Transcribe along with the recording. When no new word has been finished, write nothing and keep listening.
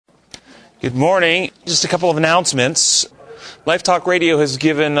Good morning. Just a couple of announcements. Life Talk Radio has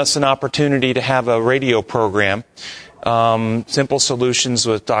given us an opportunity to have a radio program, Simple Solutions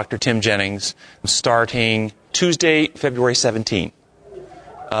with Dr. Tim Jennings, starting Tuesday, February 17th.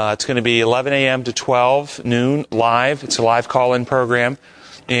 It's going to be 11 a.m. to 12 noon live. It's a live call-in program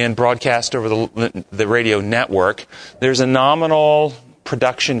and broadcast over the radio network. There's a nominal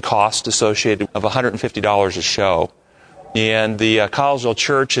production cost associated of $150 a show. And the Collegeville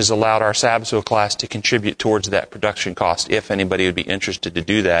Church has allowed our Sabbath School class to contribute towards that production cost. If anybody would be interested to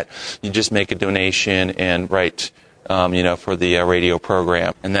do that, you just make a donation and write, for the radio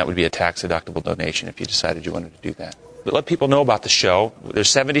program. And that would be a tax-deductible donation if you decided you wanted to do that. But let people know about the show. There's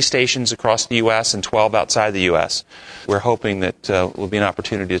 70 stations across the U.S. and 12 outside the U.S. We're hoping that will be an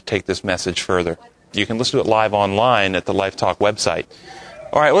opportunity to take this message further. You can listen to it live online at the Life Talk website.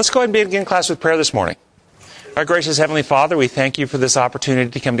 All right, let's go ahead and begin class with prayer this morning. Our gracious Heavenly Father, we thank you for this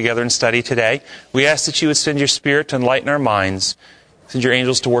opportunity to come together and study today. We ask that you would send your Spirit to enlighten our minds. Send your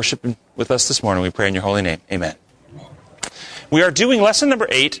angels to worship with us this morning. We pray in your holy name. Amen. We are doing lesson number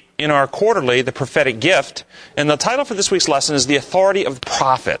 8 in our quarterly, The Prophetic Gift. And the title for this week's lesson is The Authority of the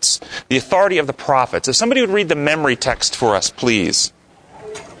Prophets. The Authority of the Prophets. If somebody would read the memory text for us, please.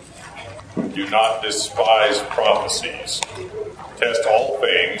 Do not despise prophecies. Test all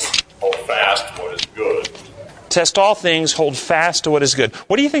things. Hold fast what is good. Test all things, hold fast to what is good.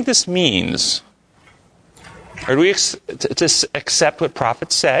 What do you think this means? Or do we to accept what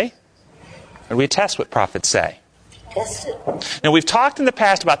prophets say? Or do we test what prophets say? Test it. Now, we've talked in the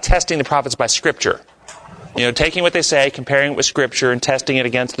past about testing the prophets by Scripture. Taking what they say, comparing it with Scripture, and testing it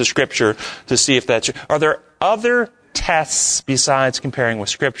against the Scripture to see if that's true. Are there other tests besides comparing with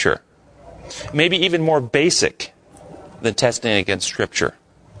Scripture? Maybe even more basic than testing against Scripture.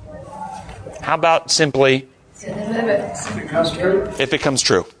 How about simply... If it comes true. If it comes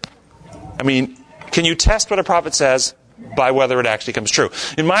true. I mean, can you test what a prophet says by whether it actually comes true?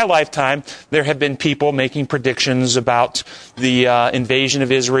 In my lifetime, there have been people making predictions about the invasion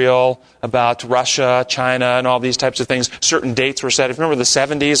of Israel, about Russia, China, and all these types of things. Certain dates were set. If you remember the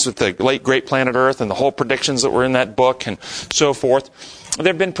 70s with the late Great Planet Earth and the whole predictions that were in that book and so forth. There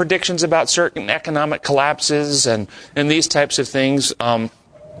have been predictions about certain economic collapses and these types of things. The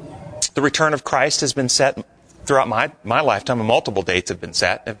return of Christ has been set throughout my lifetime, and multiple dates have been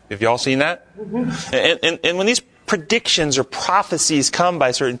set. Have you all seen that? Mm-hmm. And when these predictions or prophecies come by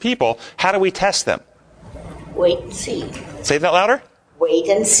certain people, how do we test them? Wait and see. Say that louder. Wait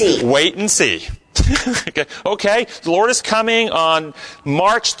and see. Wait and see. Okay, the Lord is coming on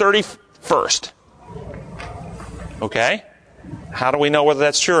March 31st. Okay? How do we know whether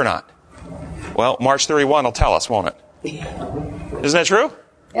that's true or not? Well, March 31 will tell us, won't it? Isn't that true?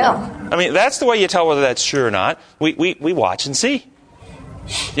 Yeah. I mean, that's the way you tell whether that's true or not. We watch and see.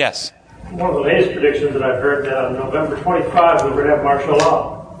 Yes? One of the latest predictions that I've heard, November 25, we're going to have martial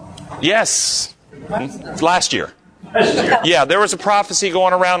law. Yes. Last year. Yeah, there was a prophecy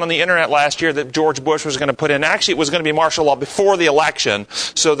going around on the internet last year that George Bush was going to put in. Actually, it was going to be martial law before the election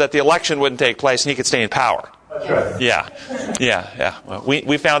so that the election wouldn't take place and he could stay in power. That's right. Yeah. Well,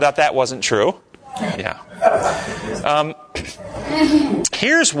 we found out that wasn't true. Yeah.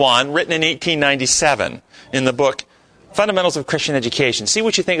 Here's one written in 1897 in the book Fundamentals of Christian Education. See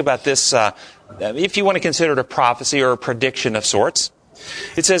what you think about this, if you want to consider it a prophecy or a prediction of sorts.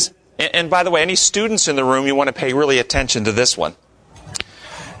 It says, and by the way, any students in the room, you want to pay really attention to this one.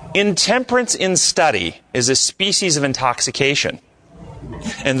 Intemperance in study is a species of intoxication.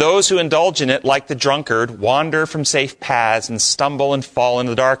 And those who indulge in it, like the drunkard, wander from safe paths and stumble and fall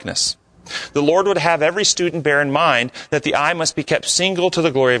into darkness. The Lord would have every student bear in mind that the eye must be kept single to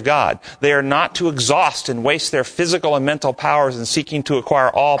the glory of God. They are not to exhaust and waste their physical and mental powers in seeking to acquire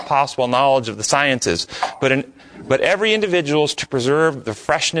all possible knowledge of the sciences, but every individual is to preserve the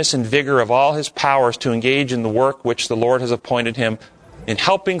freshness and vigor of all his powers to engage in the work which the Lord has appointed him in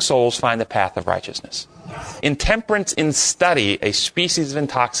helping souls find the path of righteousness. Intemperance in study, a species of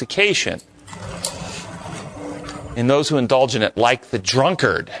intoxication. In those who indulge in it, like the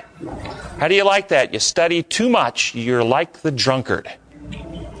drunkard. How do you like that? You study too much, you're like the drunkard.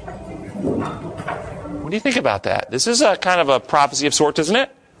 What do you think about that? This is a kind of a prophecy of sorts, isn't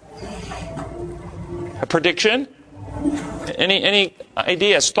it? A prediction? Any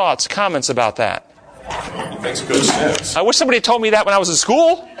ideas, thoughts, comments about that? Makes good sense. I wish somebody had told me that when I was in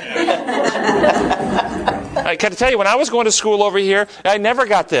school. I got to tell you, when I was going to school over here, I never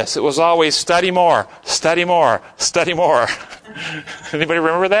got this. It was always study more, study more, study more. Anybody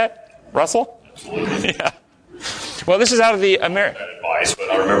remember that? Russell? Yeah. Well, this is out of the advice, but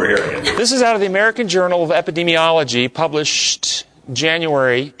I remember hearing it. This is out of the American Journal of Epidemiology, published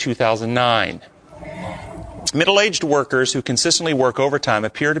January 2009. Middle-aged workers who consistently work overtime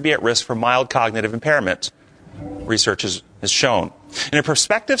appear to be at risk for mild cognitive impairment, research has shown. In a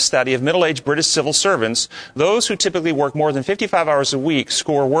prospective study of middle-aged British civil servants, those who typically work more than 55 hours a week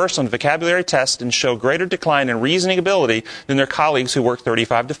score worse on vocabulary tests and show greater decline in reasoning ability than their colleagues who work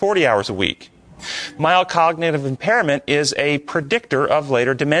 35 to 40 hours a week. Mild cognitive impairment is a predictor of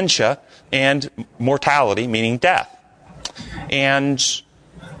later dementia and mortality, meaning death. And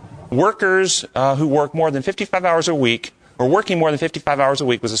workers who work more than 55 hours a week, or working more than 55 hours a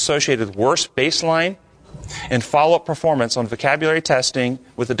week, was associated with worse baseline and follow-up performance on vocabulary testing,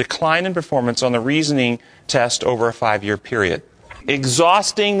 with a decline in performance on the reasoning test over a 5-year period.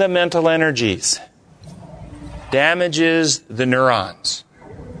 Exhausting the mental energies damages the neurons.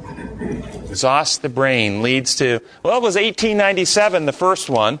 Exhausts the brain, leads to, well, it was 1897, the first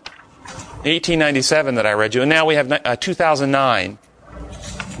one. 1897 that I read you, and now we have 2009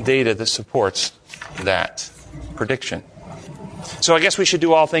 data that supports that prediction. So I guess we should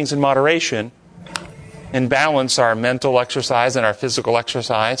do all things in moderation and balance our mental exercise and our physical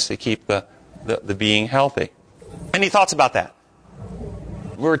exercise to keep the being healthy. Any thoughts about that?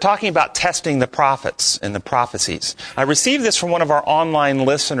 We were talking about testing the prophets and the prophecies. I received this from one of our online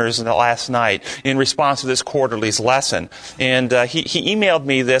listeners last night in response to this quarterly's lesson. And he emailed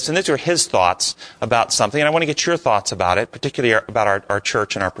me this, and these are his thoughts about something. And I want to get your thoughts about it, particularly about our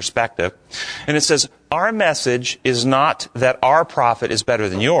church and our perspective. And it says, our message is not that our prophet is better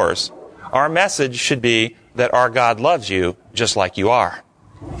than yours. Our message should be that our God loves you just like you are.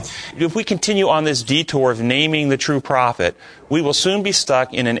 If we continue on this detour of naming the true prophet, we will soon be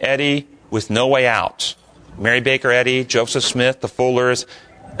stuck in an eddy with no way out. Mary Baker Eddy, Joseph Smith, the Fullers,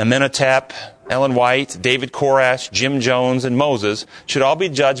 Amenhotep, Ellen White, David Koresh, Jim Jones, and Moses should all be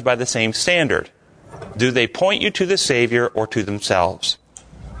judged by the same standard. Do they point you to the Savior or to themselves?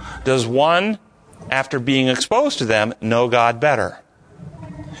 Does one, after being exposed to them, know God better?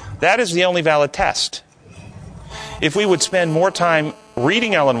 That is the only valid test. If we would spend more time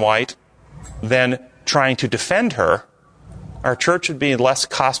reading Ellen White than trying to defend her, our church would be a less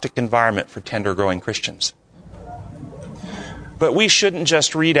caustic environment for tender-growing Christians. But we shouldn't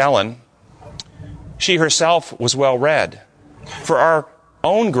just read Ellen. She herself was well read. For our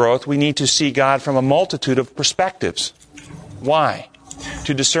own growth, we need to see God from a multitude of perspectives. Why?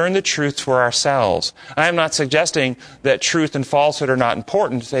 To discern the truth for ourselves. I am not suggesting that truth and falsehood are not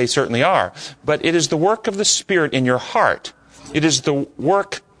important. They certainly are. But it is the work of the Spirit in your heart. It is the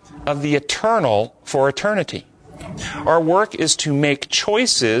work of the eternal for eternity. Our work is to make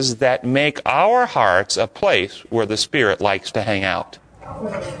choices that make our hearts a place where the Spirit likes to hang out.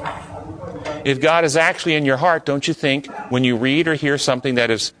 If God is actually in your heart, don't you think when you read or hear something that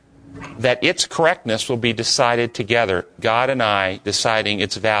its correctness will be decided together, God and I deciding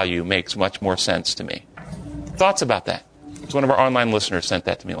its value makes much more sense to me? Thoughts about that? One of our online listeners sent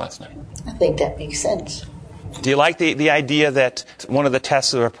that to me last night. I think that makes sense. Do you like the idea that one of the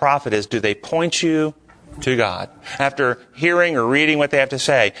tests of a prophet is, do they point you to God? After hearing or reading what they have to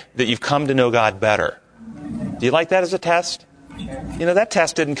say, that you've come to know God better. Do you like that as a test? You know, that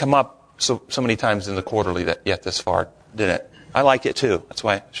test didn't come up so many times in the quarterly yet this far, did it? I like it too. That's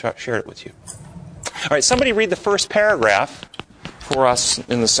why I shared it with you. All right, somebody read the first paragraph for us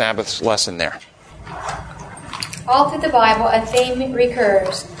in the Sabbath lesson there. All through the Bible, a theme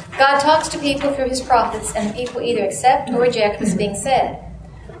recurs. God talks to people through his prophets, and the people either accept or reject what's being said.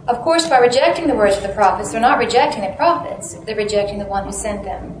 Of course, by rejecting the words of the prophets, they're not rejecting the prophets. They're rejecting the one who sent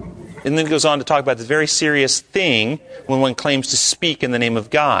them. And then it goes on to talk about this very serious thing when one claims to speak in the name of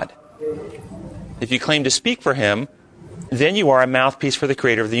God. If you claim to speak for him, then you are a mouthpiece for the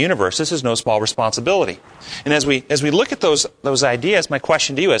Creator of the universe. This is no small responsibility. And as we look at those ideas, my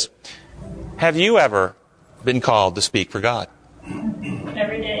question to you is, have you ever been called to speak for God?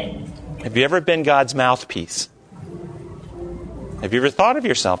 Every day. Have you ever been God's mouthpiece? Have you ever thought of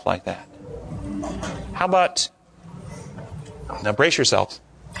yourself like that? How about, now brace yourselves.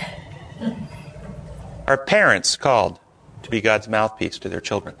 Are parents called to be God's mouthpiece to their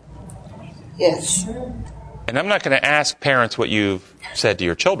children? Yes. And I'm not going to ask parents what you've said to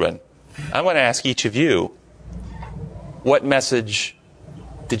your children. I want to ask each of you, what message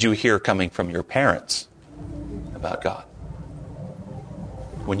did you hear coming from your parents about God?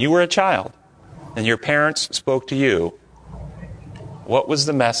 When you were a child and your parents spoke to you, what was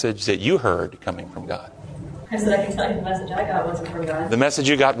the message that you heard coming from God? I said I can tell you the message I got wasn't from God. The message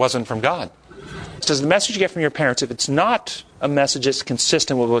you got wasn't from God. So does the message you get from your parents, if it's not a message that's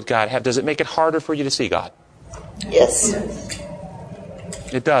consistent with what God has, does it make it harder for you to see God? Yes.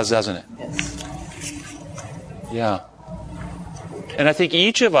 It does, doesn't it? Yes. Yeah. And I think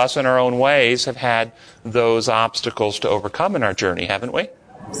each of us in our own ways have had those obstacles to overcome in our journey, haven't we?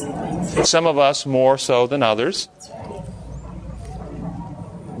 Some of us more so than others.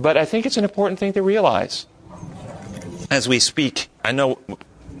 But I think it's an important thing to realize as we speak. I know,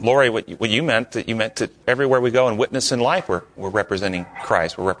 Lori, what you meant that everywhere we go and witness in life, we're representing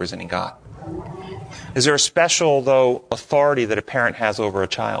Christ, we're representing God. Is there a special, though, authority that a parent has over a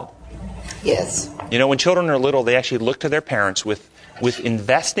child? Yes. You know, when children are little, they actually look to their parents with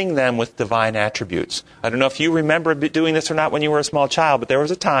investing them with divine attributes. I don't know if you remember doing this or not when you were a small child, but there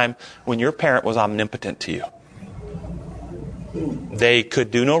was a time when your parent was omnipotent to you. They could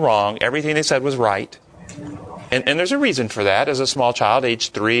do no wrong. Everything they said was right. And there's a reason for that. As a small child,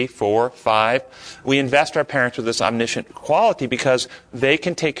 age 3, 4, 5, we invest our parents with this omniscient quality because they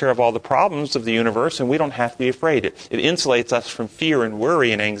can take care of all the problems of the universe and we don't have to be afraid. It insulates us from fear and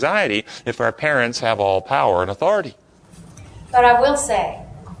worry and anxiety if our parents have all power and authority. But I will say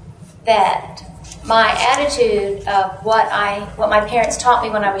that my attitude of what my parents taught me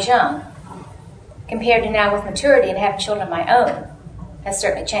when I was young, compared to now with maturity and having children of my own, has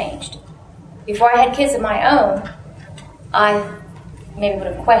certainly changed. Before I had kids of my own, I maybe would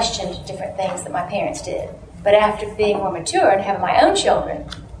have questioned different things that my parents did. But after being more mature and having my own children,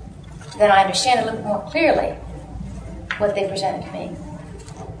 then I understand a little more clearly what they presented to me.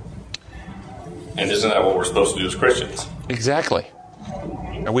 And isn't that what we're supposed to do as Christians? Exactly.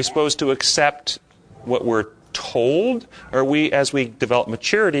 Are we supposed to accept what we're told? Or we, as we develop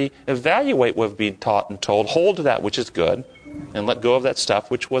maturity, evaluate what we've been taught and told, hold to that which is good, and let go of that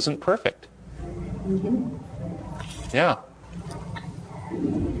stuff which wasn't perfect? Yeah.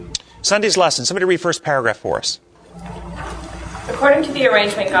 Sunday's lesson. Somebody read first paragraph for us. According to the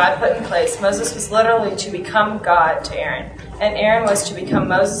arrangement God put in place, Moses was literally to become God to Aaron, and Aaron was to become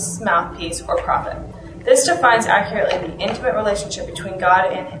Moses' mouthpiece or prophet. This defines accurately the intimate relationship between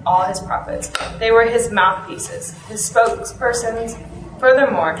God and all his prophets. They were his mouthpieces, his spokespersons.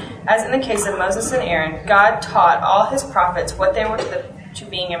 Furthermore, as in the case of Moses and Aaron, God taught all his prophets what they were to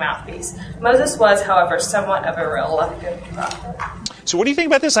being a mouthpiece. Moses was, however, somewhat of a reluctant prophet. So what do you think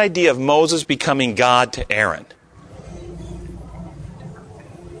about this idea of Moses becoming God to Aaron?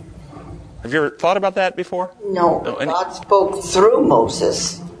 Have you ever thought about that before? No, God spoke through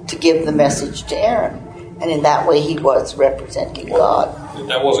Moses to give the message to Aaron. And in that way, he was representing God.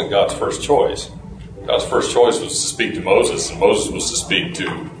 That wasn't God's first choice. God's first choice was to speak to Moses, and Moses was to speak to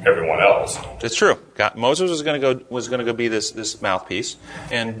everyone else. It's true. Moses was going to go be this mouthpiece,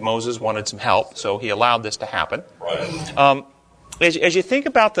 and Moses wanted some help, so he allowed this to happen. Right. As you think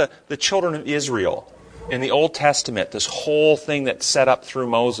about the children of Israel in the Old Testament, this whole thing that's set up through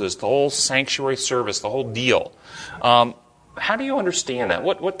Moses, the whole sanctuary service, the whole deal, how do you understand that?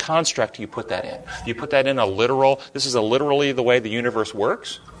 What construct do you put that in? Do you put that in this is literally the way the universe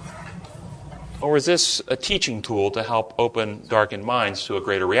works? Or is this a teaching tool to help open darkened minds to a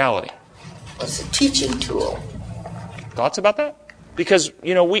greater reality? It's a teaching tool. Thoughts about that? Because,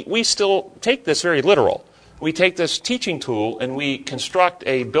 we still take this very literal. We take this teaching tool and we construct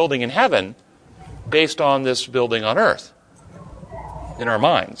a building in heaven based on this building on earth in our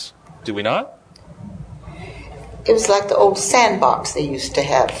minds. Do we not? It was like the old sandbox they used to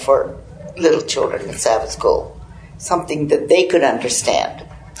have for little children in Sabbath school. Something that they could understand.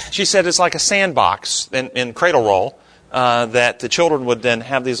 She said it's like a sandbox in Cradle Roll that the children would then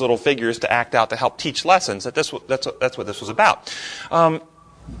have these little figures to act out to help teach lessons. That's what this was about.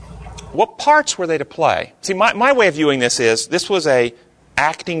 What parts were they to play? See, my way of viewing this was a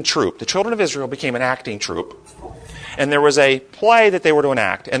acting troupe. The children of Israel became an acting troupe. And there was a play that they were to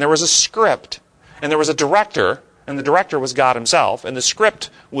enact. And there was a script. And there was a director. And the director was God himself. And the script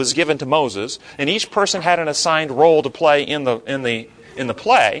was given to Moses. And each person had an assigned role to play in the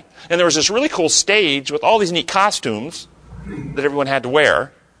play. And there was this really cool stage with all these neat costumes that everyone had to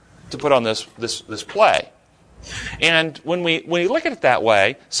wear to put on this play. And when we look at it that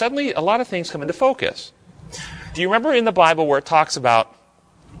way, suddenly a lot of things come into focus. Do you remember in the Bible where it talks about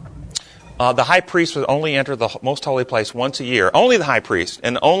the high priest would only enter the most holy place once a year? Only the high priest,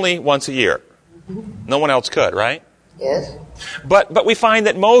 and only once a year. No one else could, right? Yes. But we find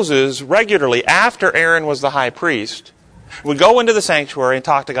that Moses regularly, after Aaron was the high priest, would go into the sanctuary and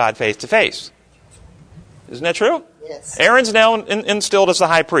talk to God face to face. Isn't that true? Yes. Aaron's now instilled as the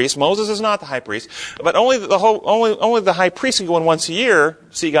high priest. Moses is not the high priest. But only the high priest can go in once a year,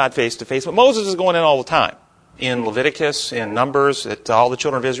 see God face to face. But Moses is going in all the time. In Leviticus, in Numbers, all the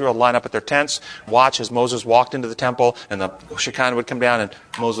children of Israel line up at their tents, watch as Moses walked into the temple, and the Shekinah would come down, and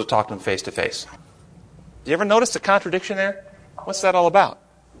Moses would talk to them face to face. Do you ever notice the contradiction there? What's that all about?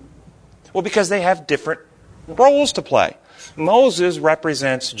 Well, because they have different roles to play. Moses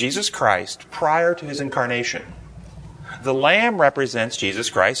represents Jesus Christ prior to his incarnation. The lamb represents Jesus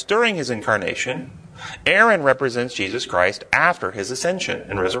Christ during his incarnation. Aaron represents Jesus Christ after his ascension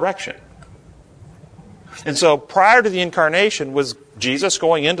and resurrection. And so prior to the incarnation was Jesus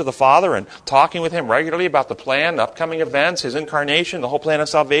going into the Father and talking with him regularly about the plan, upcoming events, his incarnation, the whole plan of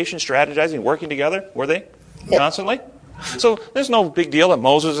salvation, strategizing, working together? Were they? Constantly? So there's no big deal that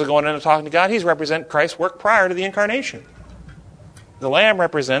Moses is going in and talking to God. He's representing Christ's work prior to the incarnation. The lamb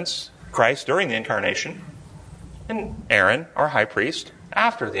represents Christ during the incarnation, and Aaron, our high priest,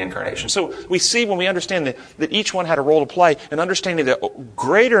 after the incarnation. So we see when we understand that each one had a role to play, and understanding the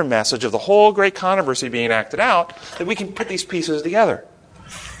greater message of the whole great controversy being acted out, that we can put these pieces together.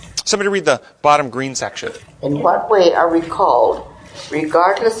 Somebody read the bottom green section. In what way are we called,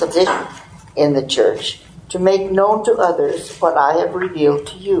 regardless of position in the church, to make known to others what I have revealed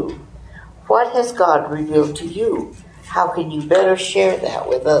to you? What has God revealed to you? How can you better share that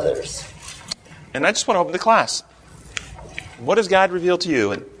with others? And I just want to open the class. What has God revealed to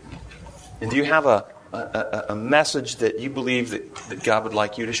you? And do you have a message that you believe that God would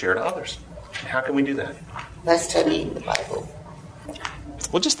like you to share to others? How can we do that? By studying the Bible.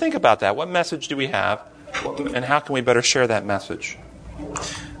 Well, just think about that. What message do we have? And how can we better share that message?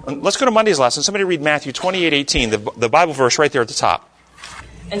 Let's go to Monday's lesson. Somebody read Matthew 28:18, the Bible verse right there at the top.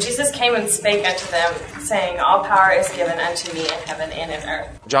 And Jesus came and spake unto them, saying, All power is given unto me in heaven and in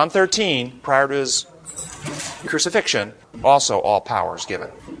earth. John 13, prior to his crucifixion, also all power is given.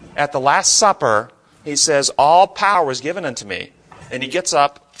 At the Last Supper, he says, all power is given unto me. And he gets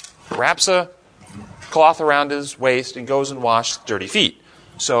up, wraps a cloth around his waist, and goes and washes dirty feet.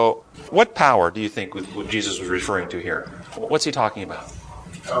 So what power do you think what Jesus was referring to here? What's he talking about?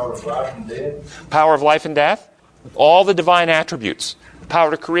 Power of life and death. Power of life and death? All the divine attributes. The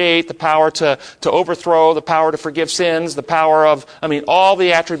power to create, the power to overthrow, the power to forgive sins, the power of, all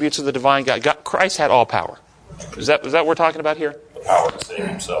the attributes of the divine God. Christ had all power. Is that what we're talking about here? The power to save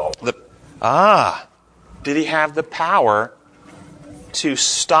himself. Did he have the power to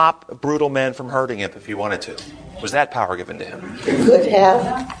stop brutal men from hurting him if he wanted to? Was that power given to him? Could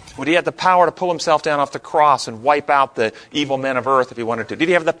have. Would he have the power to pull himself down off the cross and wipe out the evil men of earth if he wanted to? Did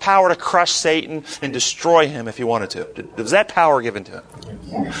he have the power to crush Satan and destroy him if he wanted to? Was that power given to him?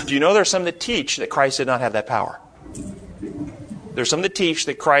 Yes. Do you know there are some that teach that Christ did not have that power? There's some that teach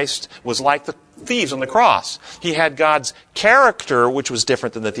that Christ was like the thieves on the cross. He had God's character, which was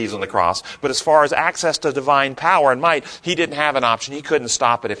different than the thieves on the cross. But as far as access to divine power and might, he didn't have an option. He couldn't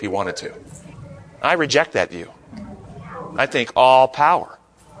stop it if he wanted to. I reject that view. I think all power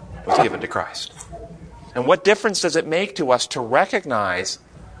was given to Christ. And what difference does it make to us to recognize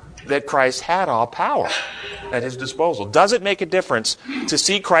that Christ had all power at his disposal? Does it make a difference to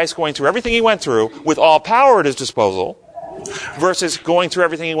see Christ going through everything he went through with all power at his disposal versus going through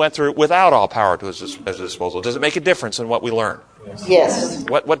everything he went through without all power at his disposal? Does it make a difference in what we learn? Yes.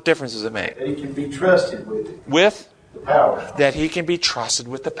 What difference does it make? That he can be trusted with it. With? The power. That he can be trusted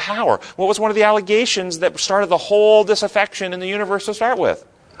with the power. What was one of the allegations that started the whole disaffection in the universe to start with?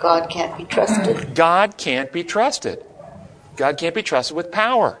 God can't be trusted. God can't be trusted. God can't be trusted with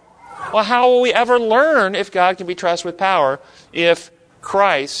power. Well, how will we ever learn if God can be trusted with power if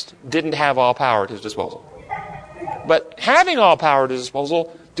Christ didn't have all power at his disposal? But having all power at his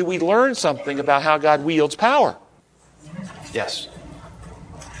disposal, do we learn something about how God wields power? Yes.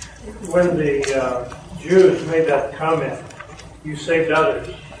 When the Jews made that comment, you saved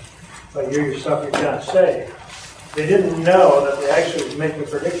others, but you yourself you can't save, they didn't know that they actually was making a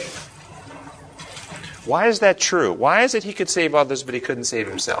prediction. Why is that true? Why is it he could save others, but he couldn't save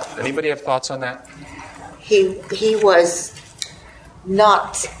himself? Anybody have thoughts on that? He was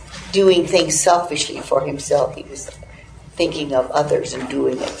not doing things selfishly for himself. He was thinking of others and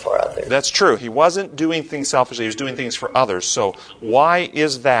doing it for others. That's true. He wasn't doing things selfishly. He was doing things for others. So why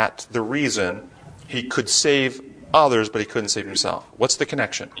is that the reason he could save others, but he couldn't save himself? What's the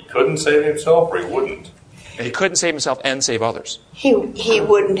connection? He couldn't save himself, or he wouldn't. And he couldn't save himself and save others. He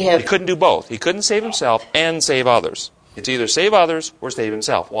wouldn't have. He couldn't do both. He couldn't save himself and save others. It's either save others or save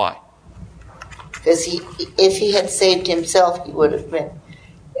himself. Why? Because if he had saved himself, he would have been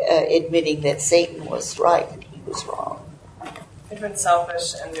admitting that Satan was right and he was wrong. Between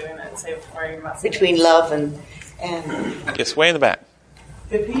selfish and doing it, save for you must. Between love and It's way in the back.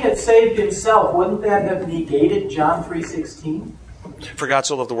 If he had saved himself, wouldn't that have negated John 3:16? For God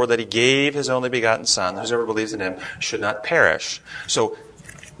so loved the world that he gave his only begotten Son. Whosoever believes in him should not perish. So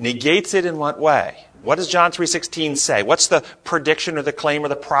negates it in what way? What does John 3:16 say? What's the prediction or the claim or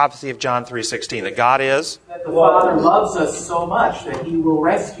the prophecy of John 3:16? That God is? That the Father loves us so much that He will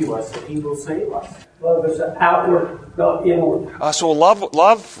rescue us, that He will save us. Love is outward, not inward. So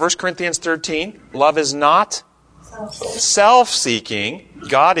love, 1 Corinthians 13, love is not self-seeking.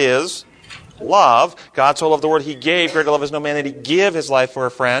 God is love. God so loved the world He gave. Greater love is no man that He give His life for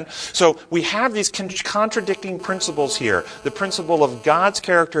a friend. So we have these contradicting principles here. The principle of God's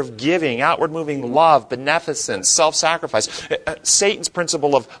character of giving, outward moving love, beneficence, self-sacrifice. Satan's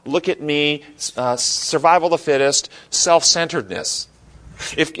principle of look at me, survival of the fittest, self-centeredness.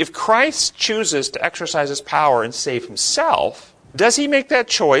 If Christ chooses to exercise His power and save Himself, does He make that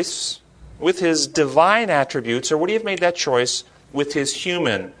choice with His divine attributes, or would He have made that choice with His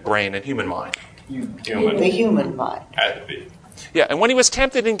human brain and human mind? The human mind. Had to be. Yeah, and when He was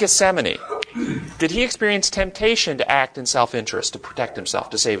tempted in Gethsemane, did He experience temptation to act in self-interest, to protect Himself,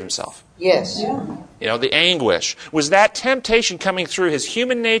 to save Himself? Yes. You know, the anguish. Was that temptation coming through His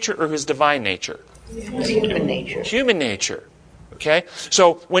human nature or His divine nature? Human nature. Human nature. Okay?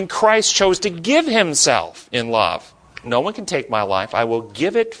 So when Christ chose to give Himself in love, no one can take my life, I will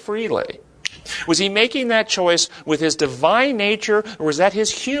give it freely. Was He making that choice with His divine nature, or was that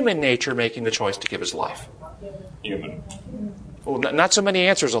His human nature making the choice to give His life? Human. Well, not so many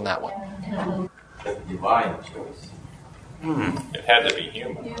answers on that one. Divine choice. It had to be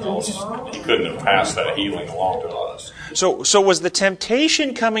human. Else He couldn't have passed that healing along to us. So was the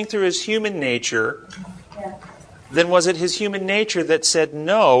temptation coming through His human nature? Then was it His human nature that said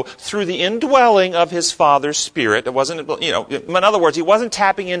no through the indwelling of His Father's Spirit? It wasn't, in other words, He wasn't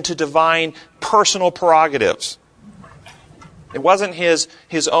tapping into divine personal prerogatives. It wasn't His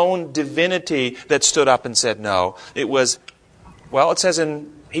own divinity that stood up and said no. It was, it says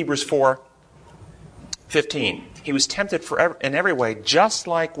in Hebrews 4:15, He was tempted in every way just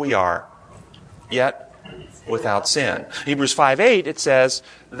like we are, yet without sin. Hebrews 5:8, it says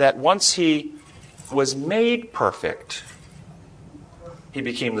that once He was made perfect, He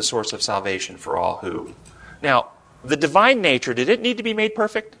became the source of salvation for all who. Now, the divine nature, did it need to be made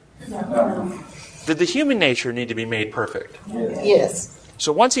perfect? No. Did the human nature need to be made perfect? Yes.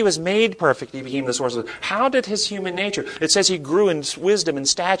 So once He was made perfect, He became the source of. How did His human nature? It says He grew in wisdom and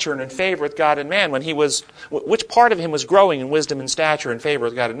stature and in favor with God and man. When He was, which part of Him was growing in wisdom and stature and favor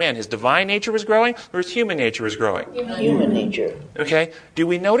with God and man? His divine nature was growing, or His human nature was growing? Human nature. Okay. Do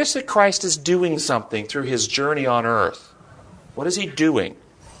we notice that Christ is doing something through His journey on earth? What is He doing?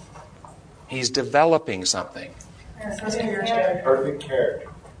 He's developing something. Perfect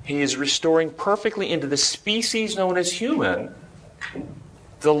character. He is restoring perfectly into the species known as human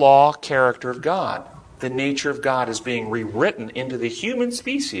the law character of God. The nature of God is being rewritten into the human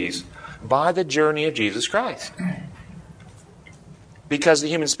species by the journey of Jesus Christ. Because the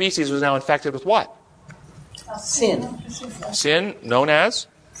human species was now infected with what? Sin. Sin, known as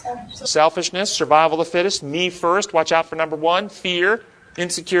selfishness, survival of the fittest, me first, watch out for number one, fear,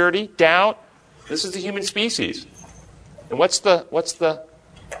 insecurity, doubt. This is the human species. And what's the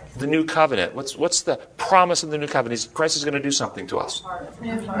new covenant? What's the promise of the new covenant? Christ is going to do something to us.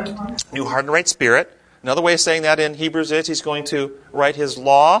 New heart and right spirit. Another way of saying that in Hebrews is He's going to write His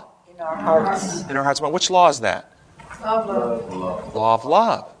law In our hearts. in our hearts. Which law is that? Law of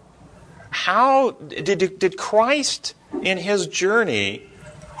love. How did Christ in His journey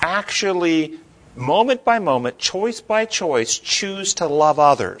actually, moment by moment, choice by choice, choose to love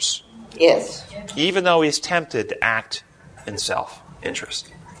others? Yes. Even though He's tempted to act in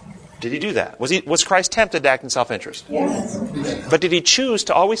self-interest. Did He do that? Was Christ tempted to act in self-interest? Yes. But did He choose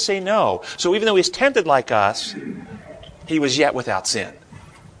to always say no? So even though He's tempted like us, He was yet without sin.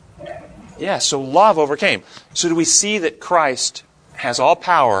 Yeah, so love overcame. So do we see that Christ has all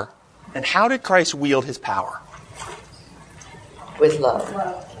power? And how did Christ wield His power? With love.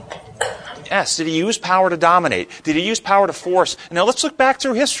 Yes, did He use power to dominate? Did He use power to force? Now let's look back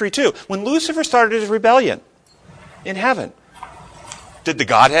through history too. When Lucifer started his rebellion in heaven, did the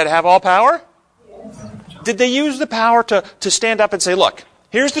Godhead have all power? Did they use the power to stand up and say, look,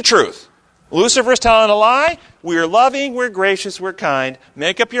 here's the truth. Lucifer's telling a lie. We're loving, we're gracious, we're kind.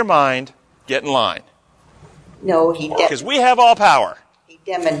 Make up your mind. Get in line. No, because we have all power. He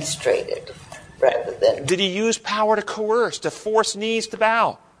demonstrated rather than. Did He use power to coerce, to force knees to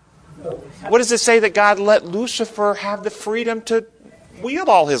bow? What does it say that God let Lucifer have the freedom to wield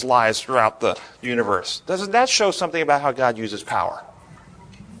all his lies throughout the universe? Doesn't that show something about how God uses power?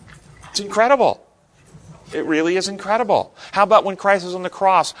 It's incredible. It really is incredible. How about when Christ was on the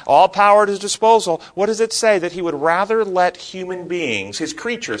cross, all power at His disposal? What does it say? That He would rather let human beings, His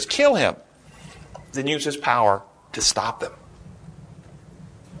creatures, kill Him than use His power to stop them.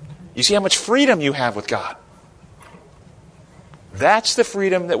 You see how much freedom you have with God. That's the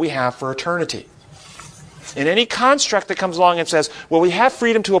freedom that we have for eternity. And any construct that comes along and says, well, we have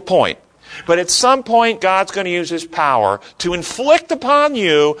freedom to a point, but at some point God's going to use His power to inflict upon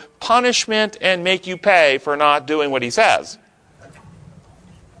you punishment and make you pay for not doing what He says.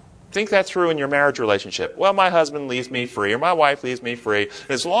 Think that through in your marriage relationship. Well, my husband leaves me free, or my wife leaves me free,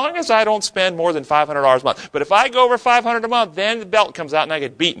 as long as I don't spend more than $500 a month. But if I go over $500 a month, then the belt comes out and I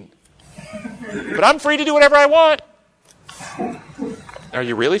get beaten. But I'm free to do whatever I want. Are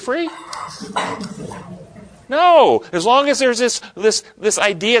you really free? No. As long as there's this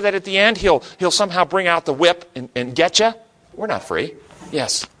idea that at the end he'll somehow bring out the whip and get you, we're not free.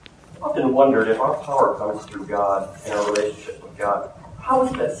 Yes? I've often wondered if our power comes through God and our relationship with God. How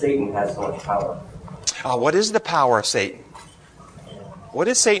is it that Satan has so much power? What is the power of Satan? What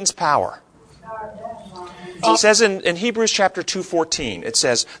is Satan's power? It says in Hebrews chapter 2:14, it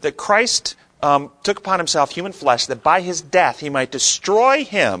says that Christ took upon Himself human flesh, that by His death He might destroy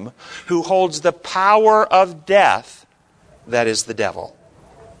him who holds the power of death, that is the devil.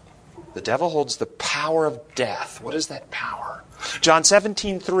 The devil holds the power of death. What is that power? John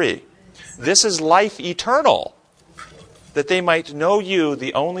 17:3, this is life eternal, that they might know you,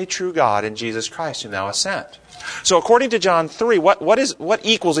 the only true God, and Jesus Christ, whom thou hast sent. So according to John 3, what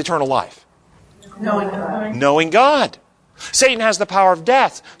equals eternal life? Knowing God. Knowing God. Satan has the power of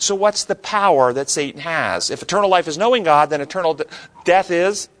death. So what's the power that Satan has? If eternal life is knowing God, then eternal death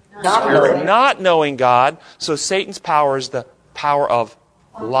is not knowing God. So Satan's power is the power of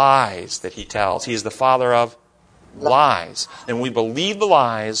lies that he tells. He is the father of lies. And when we believe the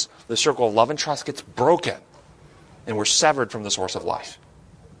lies, the circle of love and trust gets broken. And we're severed from the source of life.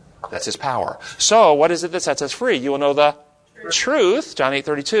 That's his power. So what is it that sets us free? You will know the truth, John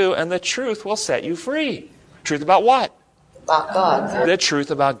 8:32, and the truth will set you free. Truth about what? About God. The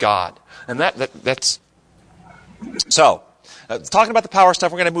truth about God. And that's... So, talking about the power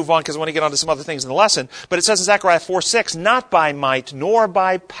stuff, we're going to move on because I want to get on to some other things in the lesson. But it says in Zechariah 4:6, not by might nor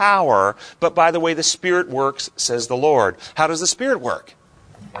by power, but by the way the Spirit works, says the Lord. How does the Spirit work?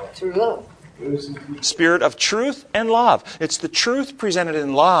 Through love. Spirit of truth and love. It's the truth presented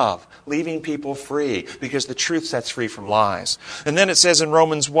in love, leaving people free, because the truth sets free from lies. And then it says in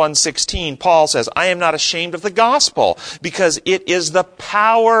Romans 1:16, Paul says, I am not ashamed of the gospel, because it is the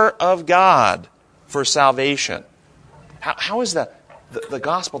power of God for salvation. How is the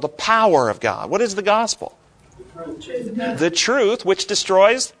gospel the power of God? What is the gospel? The truth which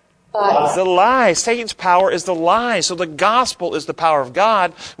destroys the lie. Satan's power is the lie. So the gospel is the power of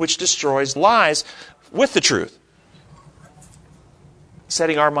God which destroys lies with the truth.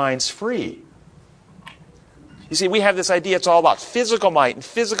 Setting our minds free. You see, we have this idea it's all about physical might and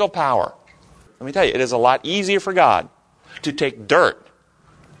physical power. Let me tell you, it is a lot easier for God to take dirt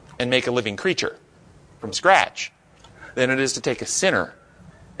and make a living creature from scratch than it is to take a sinner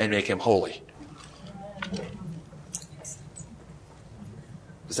and make him holy.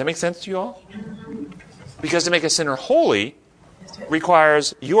 Does that make sense to you all? Because to make a sinner holy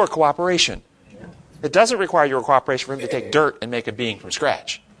requires your cooperation. It doesn't require your cooperation for him to take dirt and make a being from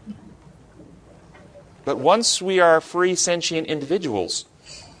scratch. But once we are free, sentient individuals,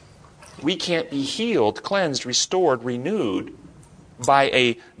 we can't be healed, cleansed, restored, renewed by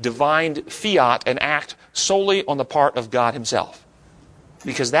a divine fiat and act solely on the part of God Himself.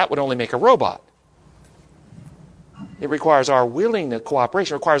 Because that would only make a robot. It requires our willing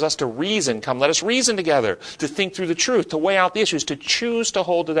cooperation. It requires us to reason. Come, let us reason together, to think through the truth, to weigh out the issues, to choose to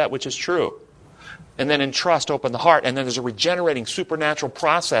hold to that which is true. And then in trust, open the heart. And then there's a regenerating supernatural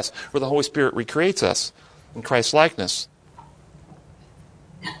process where the Holy Spirit recreates us in Christ's likeness.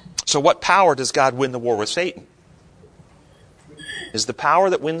 So what power does God win the war with Satan? Is the power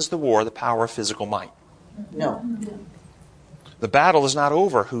that wins the war the power of physical might? No. The battle is not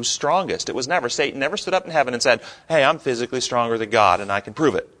over who's strongest. It was never. Satan never stood up in heaven and said, hey, I'm physically stronger than God and I can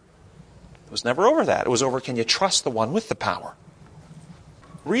prove it. It was never over that. It was over, can you trust the one with the power?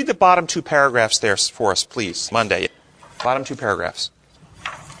 Read the bottom two paragraphs there for us, please. Monday. Bottom two paragraphs.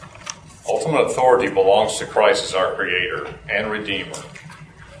 Ultimate authority belongs to Christ as our Creator and Redeemer.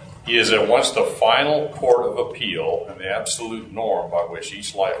 He is at once the final court of appeal and the absolute norm by which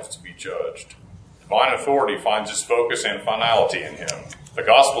each life is to be judged. Divine authority finds its focus and finality in Him. The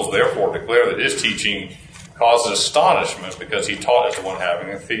Gospels therefore declare that His teaching causes astonishment because He taught as the one having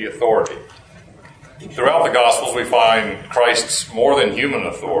the authority. Throughout the Gospels we find Christ's more than human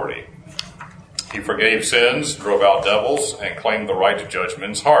authority. He forgave sins, drove out devils, and claimed the right to judge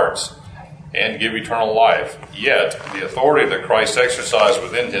men's hearts and give eternal life. Yet, the authority that Christ exercised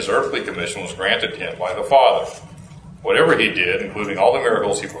within His earthly commission was granted to Him by the Father. Whatever he did, including all the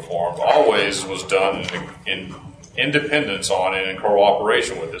miracles he performed, always was done in independence on and in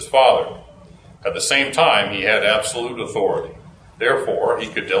cooperation with his Father. At the same time, he had absolute authority. Therefore, he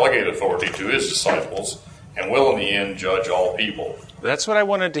could delegate authority to his disciples and will in the end judge all people. That's what I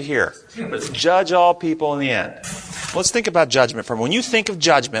wanted to hear. Let's judge all people in the end. Let's think about judgment for a moment. When you think of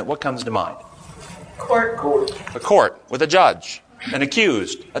judgment, what comes to mind? Court. A court with a judge, an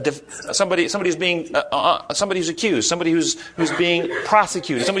accused, somebody who's accused, somebody who's being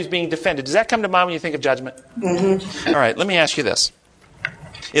prosecuted, somebody who's being defended. Does that come to mind when you think of judgment? Mm-hmm. All right, let me ask you this.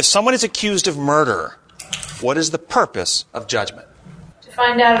 If someone is accused of murder, what is the purpose of judgment? To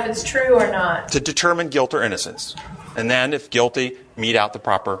find out if it's true or not. To determine guilt or innocence. And then, if guilty, mete out the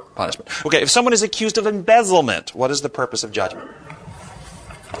proper punishment. Okay, if someone is accused of embezzlement, what is the purpose of judgment?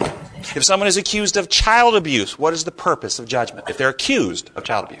 If someone is accused of child abuse, what is the purpose of judgment? If they're accused of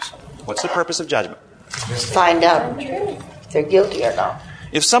child abuse, what's the purpose of judgment? Find out if they're guilty or not.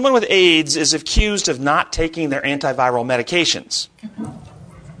 If someone with AIDS is accused of not taking their antiviral medications,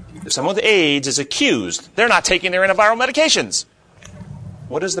 if someone with AIDS is accused they're not taking their antiviral medications,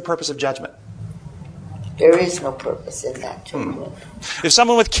 what is the purpose of judgment? There is no purpose in that. If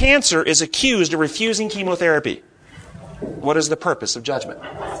someone with cancer is accused of refusing chemotherapy, what is the purpose of judgment?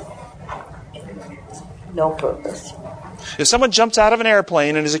 No purpose. If someone jumps out of an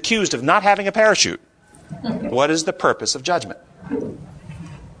airplane and is accused of not having a parachute, what is the purpose of judgment?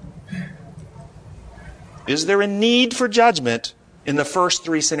 Is there a need for judgment in the first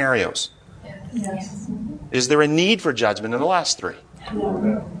three scenarios? Yes. Is there a need for judgment in the last three?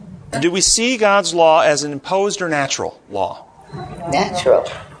 Do we see God's law as an imposed or natural law? Natural.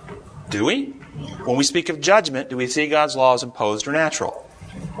 Do we? When we speak of judgment, do we see God's law as imposed or natural?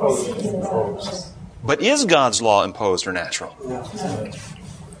 But is God's law imposed or natural?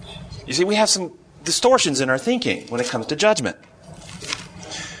 You see, we have some distortions in our thinking when it comes to judgment.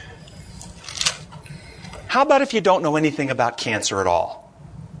 How about if you don't know anything about cancer at all?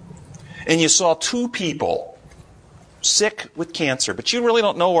 And you saw two people sick with cancer, but you really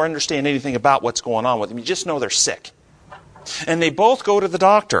don't know or understand anything about what's going on with them. You just know they're sick. And they both go to the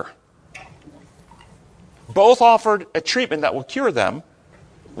doctor. Both offered a treatment that will cure them.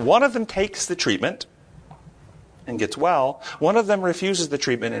 One of them takes the treatment and gets well. One of them refuses the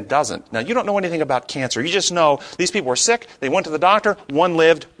treatment and doesn't. Now, you don't know anything about cancer. You just know these people were sick. They went to the doctor. One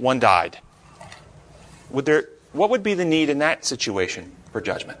lived. One died. What would be the need in that situation for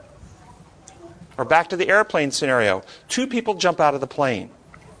judgment? Or back to the airplane scenario. Two people jump out of the plane.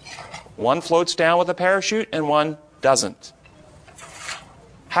 One floats down with a parachute and one doesn't.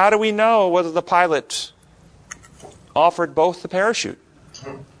 How do we know whether the pilot offered both the parachute?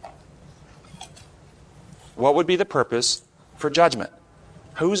 What would be the purpose for judgment?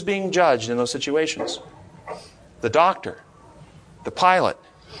 Who's being judged in those situations? The doctor, the pilot,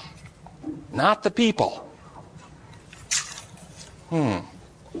 not the people.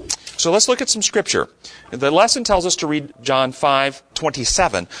 So let's look at some scripture. The lesson tells us to read John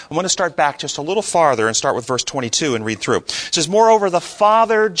 5:27. I'm going to start back just a little farther and start with verse 22 and read through. It says, "Moreover, the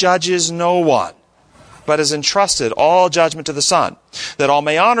Father judges no one, but has entrusted all judgment to the Son, that all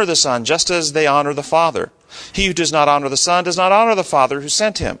may honor the Son just as they honor the Father. He who does not honor the Son does not honor the Father who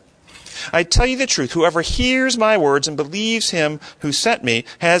sent him. I tell you the truth, whoever hears my words and believes him who sent me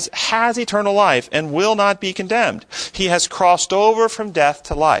has eternal life and will not be condemned. He has crossed over from death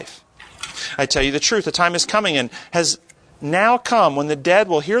to life. I tell you the truth, the time is coming and has now come when the dead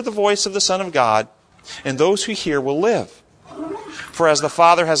will hear the voice of the Son of God, and those who hear will live. For as the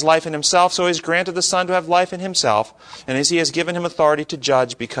Father has life in himself, so he has granted the Son to have life in himself, and as he has given him authority to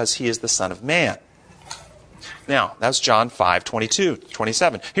judge because he is the Son of Man." Now, that's John 5:22,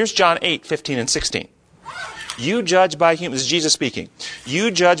 27. Here's John 8:15 and 16. "You judge by human..." This is Jesus speaking.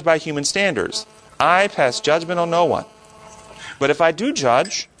 "You judge by human standards. I pass judgment on no one. But if I do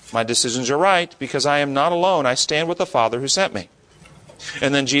judge, my decisions are right, because I am not alone. I stand with the Father who sent me."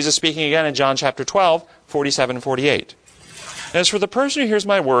 And then Jesus speaking again in John chapter 12, 47 and 48. "As for the person who hears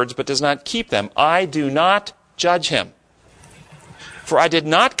my words but does not keep them, I do not judge him. For I did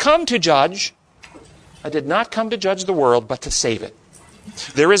not come to judge the world, but to save it.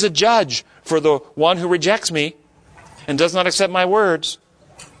 There is a judge for the one who rejects me and does not accept my words.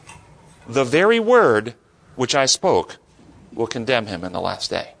 The very word which I spoke will condemn him in the last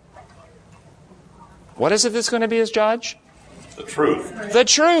day." What is it that's going to be his judge? The truth. The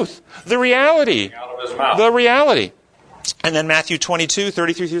truth. The reality. Out of his mouth. The reality. And then Matthew 22,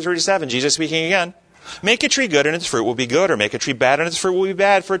 33 through 37, Jesus speaking again. "Make a tree good and its fruit will be good, or make a tree bad and its fruit will be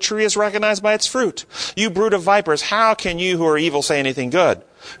bad, for a tree is recognized by its fruit. You brood of vipers, how can you who are evil say anything good?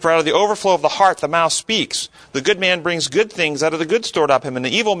 For out of the overflow of the heart the mouth speaks. The good man brings good things out of the good stored up him, and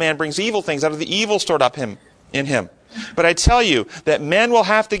the evil man brings evil things out of the evil stored up in him. But I tell you that men will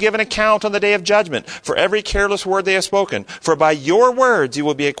have to give an account on the day of judgment for every careless word they have spoken. For by your words you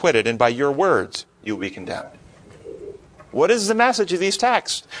will be acquitted, and by your words you will be condemned. What is the message of these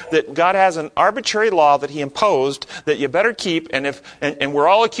texts? That God has an arbitrary law that He imposed that you better keep, and we're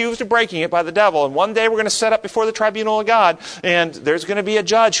all accused of breaking it by the devil, and one day we're going to set up before the tribunal of God, and there's going to be a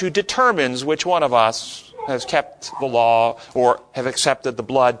judge who determines which one of us has kept the law or have accepted the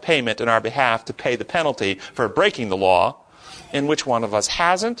blood payment in our behalf to pay the penalty for breaking the law, and which one of us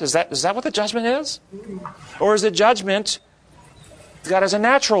hasn't. Is that what the judgment is? Or is the judgment God has a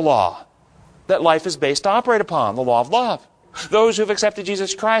natural law that life is based to operate upon, the law of love? Those who have accepted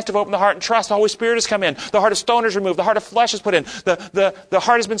Jesus Christ have opened the heart and trust. The Holy Spirit has come in. The heart of stone is removed. The heart of flesh is put in. The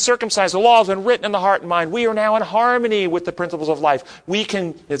heart has been circumcised. The law has been written in the heart and mind. We are now in harmony with the principles of life. We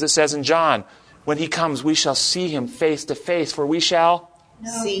can, as it says in John, when He comes, we shall see Him face to face, for we shall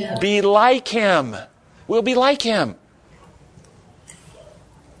be like Him. We'll be like Him.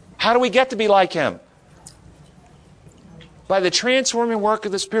 How do we get to be like Him? By the transforming work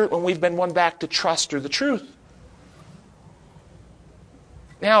of the Spirit when we've been won back to trust through the truth.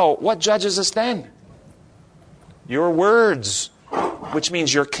 Now, what judges us then? Your words, which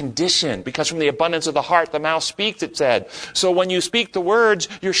means your condition. Because from the abundance of the heart, the mouth speaks, it said. So when you speak the words,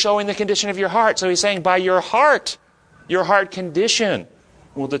 you're showing the condition of your heart. So He's saying by your heart condition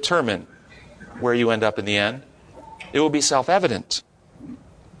will determine where you end up in the end. It will be self-evident.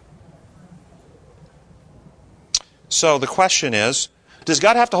 So the question is, does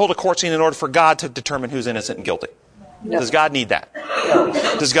God have to hold a court scene in order for God to determine who's innocent and guilty? No. Does God need that? No.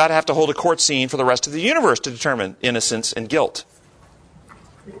 Does God have to hold a court scene for the rest of the universe to determine innocence and guilt?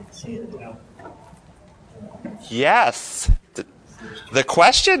 Yes. The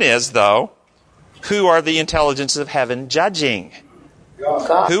question is, though, who are the intelligences of heaven judging?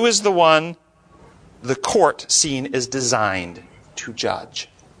 God. Who is the one the court scene is designed to judge?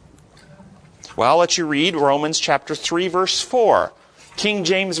 Well, I'll let you read Romans chapter 3, verse 4. King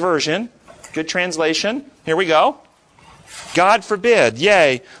James Version, good translation. Here we go. God forbid,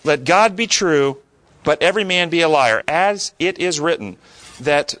 yea, let God be true, but every man be a liar, as it is written,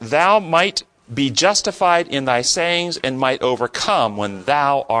 that thou might be justified in thy sayings and might overcome when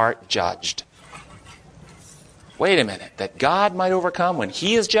thou art judged. Wait a minute, that God might overcome when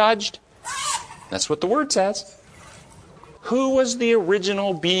He is judged? That's what the Word says. Who was the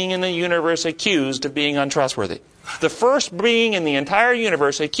original being in the universe accused of being untrustworthy? The first being in the entire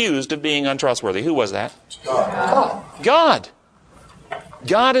universe accused of being untrustworthy. Who was that? God.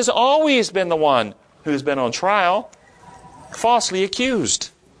 God has always been the one who's been on trial, falsely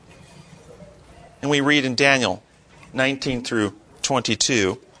accused. And we read in Daniel 19 through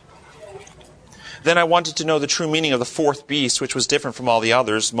 22. Then I wanted to know the true meaning of the fourth beast, which was different from all the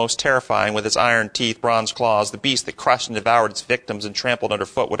others, most terrifying, with its iron teeth, bronze claws, the beast that crushed and devoured its victims and trampled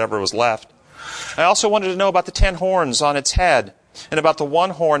underfoot whatever was left. I also wanted to know about the 10 horns on its head, and about the one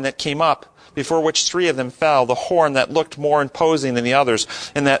horn that came up, before which 3 of them fell, the horn that looked more imposing than the others,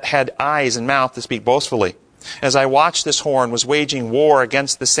 and that had eyes and mouth to speak boastfully. As I watched, this horn was waging war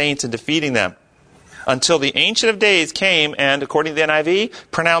against the saints and defeating them, until the Ancient of Days came and, according to the NIV,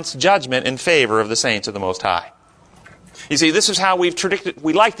 pronounced judgment in favor of the saints of the Most High. You see, this is how we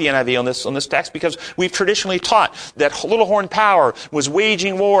like the NIV on this text, because we've traditionally taught that little horn power was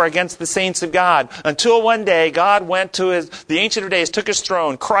waging war against the saints of God, until one day God went to the Ancient of Days, took His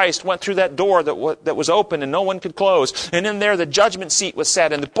throne, Christ went through that door that was open and no one could close, and in there the judgment seat was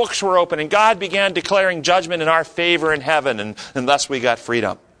set and the books were open, and God began declaring judgment in our favor in heaven, and thus we got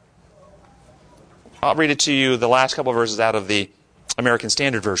freedom. I'll read it to you, the last couple of verses out of the American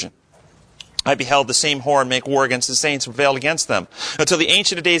Standard Version. I beheld the same horn make war against the saints and prevailed against them, until the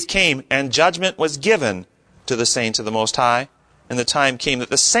Ancient of Days came, and judgment was given to the saints of the Most High, and the time came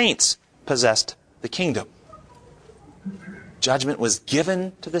that the saints possessed the kingdom. Judgment was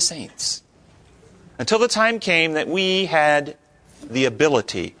given to the saints, until the time came that we had the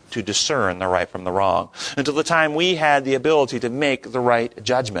ability to discern the right from the wrong, until the time we had the ability to make the right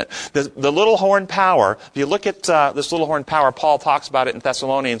judgment. The little horn power, if you look at this little horn power, Paul talks about it in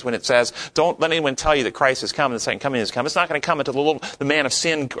Thessalonians when it says, don't let anyone tell you that Christ has come and the second coming has come. It's not going to come until the man of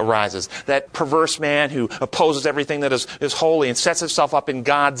sin arises, that perverse man who opposes everything that is holy and sets himself up in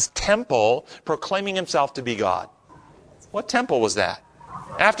God's temple, proclaiming himself to be God. What temple was that?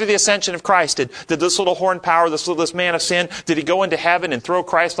 After the ascension of Christ, did this little horn power, this man of sin, did he go into heaven and throw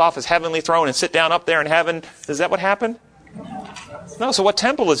Christ off his heavenly throne and sit down up there in heaven? Is that what happened? No, so what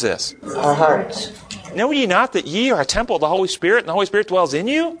temple is this? Our hearts. Know ye not that ye are a temple of the Holy Spirit, and the Holy Spirit dwells in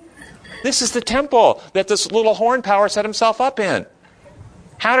you? This is the temple that this little horn power set himself up in.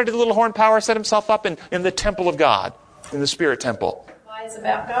 How did the little horn power set himself up in the temple of God, in the Spirit temple? Lies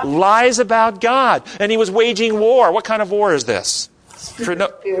about God. Lies about God. And he was waging war. What kind of war is this? For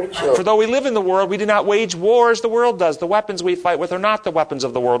though we live in the world, we do not wage war as the world does. The weapons we fight with are not the weapons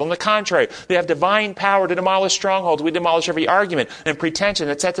of the world. On the contrary, they have divine power to demolish strongholds. We demolish every argument and pretension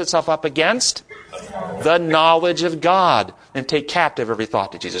that sets itself up against the knowledge of God and take captive every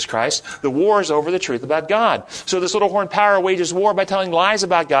thought to Jesus Christ. The war is over the truth about God. So this little horn power wages war by telling lies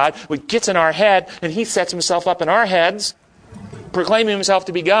about God, which gets in our head, and he sets himself up in our heads, proclaiming himself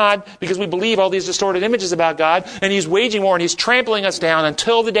to be God because we believe all these distorted images about God, and he's waging war and he's trampling us down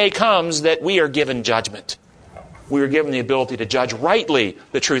until the day comes that we are given judgment. We are given the ability to judge rightly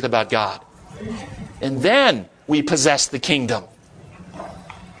the truth about God. And then we possess the kingdom.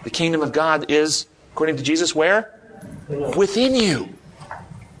 The kingdom of God is, according to Jesus, where? Within you.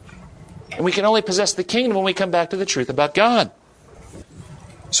 And we can only possess the kingdom when we come back to the truth about God.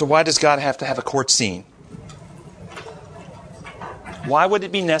 So why does God have to have a court scene? Why would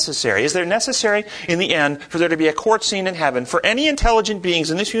it be necessary? Is there necessary in the end for there to be a court scene in heaven for any intelligent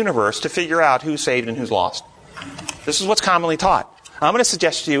beings in this universe to figure out who's saved and who's lost? This is what's commonly taught. I'm going to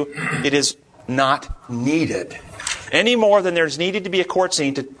suggest to you it is not needed. Any more than there's needed to be a court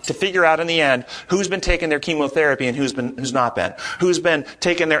scene to figure out in the end who's been taking their chemotherapy and who's not been. Who's been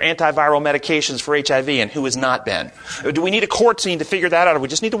taking their antiviral medications for HIV and who has not been. Do we need a court scene to figure that out, or we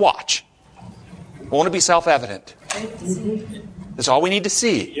just need to watch? Won't it be self-evident? That's all we need to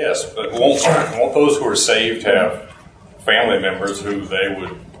see. Yes, but won't those who are saved have family members who they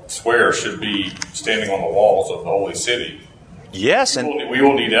would swear should be standing on the walls of the holy city? Yes. We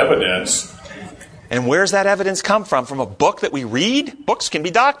will need evidence. And where's that evidence come from? From a book that we read? Books can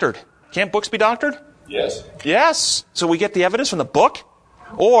be doctored. Can't books be doctored? Yes. Yes. So we get the evidence from the book?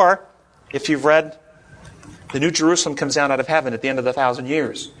 Or, if you've read, the New Jerusalem comes down out of heaven at the end of the 1,000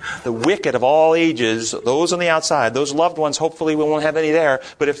 years. The wicked of all ages, those on the outside, those loved ones, hopefully we won't have any there,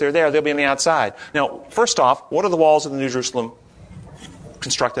 but if they're there, they'll be on the outside. Now, first off, what are the walls of the New Jerusalem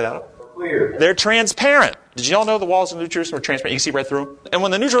constructed out of? Clear. They're transparent. Did you all know the walls of the New Jerusalem are transparent? You can see right through them. And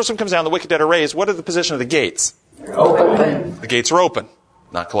when the New Jerusalem comes down, the wicked dead are raised. What are the position of the gates? Open. The gates are open,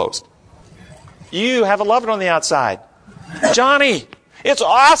 not closed. You have a loved one on the outside. Johnny, it's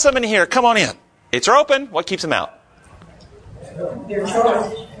awesome in here. Come on in. Gates are open. What keeps them out?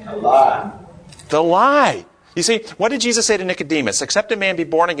 A lie. The lie. You see, what did Jesus say to Nicodemus? Except a man be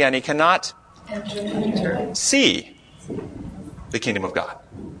born again, he cannot see the kingdom of God.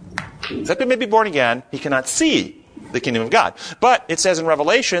 Except a man be born again, he cannot see the kingdom of God. But it says in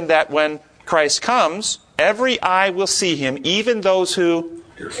Revelation that when Christ comes, every eye will see him, even those who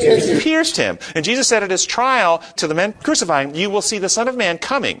pierced him. And Jesus said at his trial to the men crucifying, you will see the Son of Man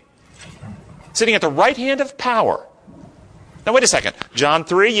coming, sitting at the right hand of power. Now wait a second. John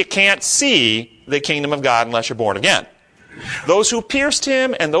 3, you can't see the kingdom of God unless you're born again. Those who pierced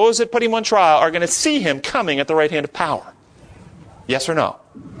him and those that put him on trial are going to see him coming at the right hand of power. Yes or no?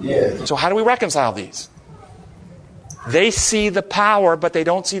 Yes. So how do we reconcile these? They see the power, but they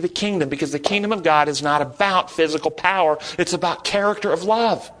don't see the kingdom, because the kingdom of God is not about physical power. It's about character of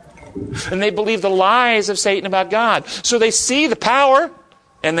love. And they believe the lies of Satan about God. So they see the power,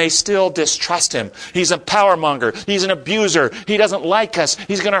 and they still distrust him. He's a power monger. He's an abuser. He doesn't like us.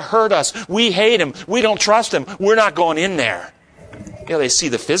 He's going to hurt us. We hate him. We don't trust him. We're not going in there. Yeah, they see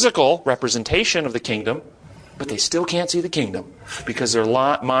the physical representation of the kingdom, but they still can't see the kingdom because their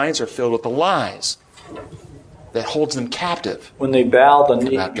minds are filled with the lies that holds them captive. When they bow the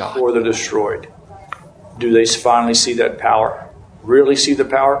knee before they're destroyed, do they finally see that power? Really see the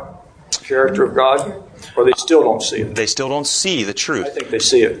power, character of God? Or they still don't see it? They still don't see the truth. I think they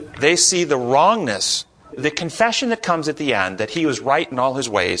see it. They see the wrongness. The confession that comes at the end, that he was right in all his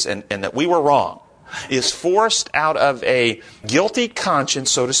ways and that we were wrong, is forced out of a guilty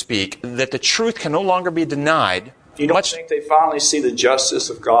conscience, so to speak, that the truth can no longer be denied. You don't think they finally see the justice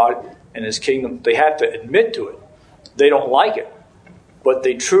of God and his kingdom? They have to admit to it. They don't like it. But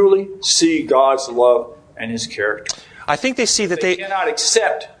they truly see God's love and his character. I think they see that they cannot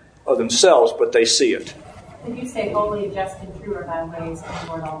accept of themselves, but they see it. Did you say holy, just, and true are thy ways, O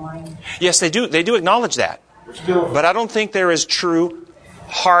Lord Almighty? Yes, they do. They do acknowledge that. But I don't think there is true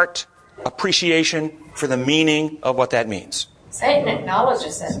heart appreciation for the meaning of what that means. Satan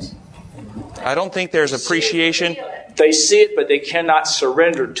acknowledges it. I don't think there's appreciation. They see it, but they cannot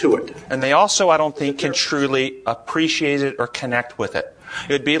surrender to it. And they also, I don't think, can truly appreciate it or connect with it.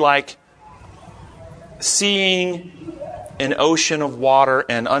 It would be like seeing an ocean of water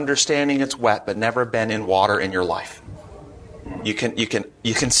and understanding it's wet, but never been in water in your life. You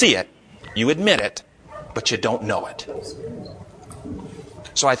can see it, you admit it, but you don't know it.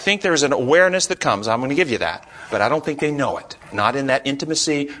 So I think there's an awareness that comes. I'm going to give you that. But I don't think they know it. Not in that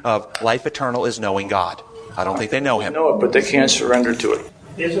intimacy of life eternal is knowing God. I don't think they know Him. They know it, but they can't surrender to it.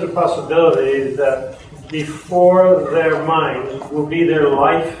 Is it a possibility that before their mind will be their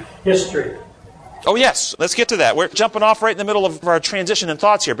life history? Oh, yes. Let's get to that. We're jumping off right in the middle of our transition and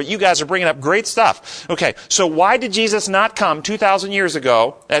thoughts here, but you guys are bringing up great stuff. Okay, so why did Jesus not come 2,000 years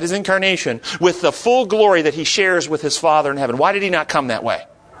ago at His incarnation with the full glory that He shares with His Father in heaven? Why did He not come that way?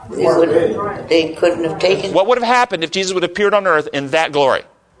 They couldn't have taken... What would have happened if Jesus would have appeared on earth in that glory?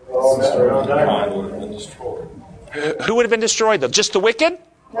 Who would have been destroyed, though? Just the wicked?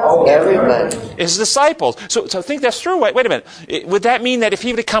 No. Everybody. His disciples. So think that's true. Wait a minute. Would that mean that if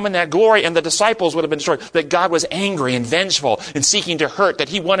He would have come in that glory and the disciples would have been destroyed, that God was angry and vengeful and seeking to hurt, that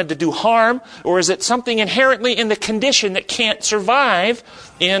He wanted to do harm? Or is it something inherently in the condition that can't survive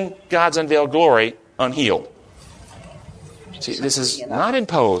in God's unveiled glory unhealed? See, this is not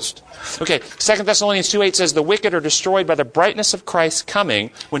imposed. Okay, 2 Thessalonians 2:8 says, the wicked are destroyed by the brightness of Christ's coming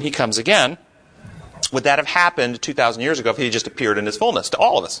when He comes again. Would that have happened 2,000 years ago if He had just appeared in His fullness to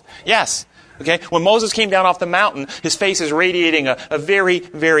all of us? Yes. Okay? When Moses came down off the mountain, his face is radiating a very,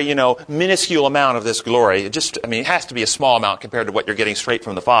 very, minuscule amount of this glory. It has to be a small amount compared to what you're getting straight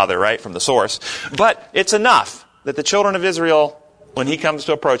from the Father, right? From the source. But it's enough that the children of Israel, when He comes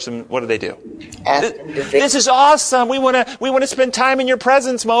to approach them, what do? This is awesome. We want to spend time in your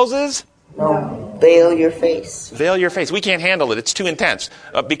presence, Moses. No, veil your face. Veil your face. We can't handle it. It's too intense.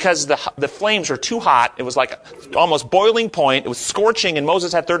 Because the flames are too hot. It was like almost boiling point. It was scorching, and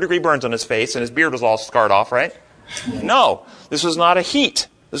Moses had 3rd-degree burns on his face, and his beard was all scarred off, right? No, this was not a heat.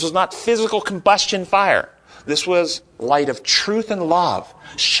 This was not physical combustion fire. This was light of truth and love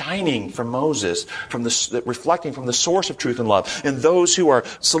shining from Moses, reflecting from the source of truth and love. And those who are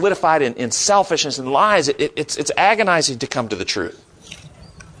solidified in selfishness and lies, it's agonizing to come to the truth.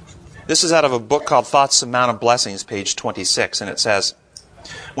 This is out of a book called Thoughts of Mount of Blessings, page 26, and it says,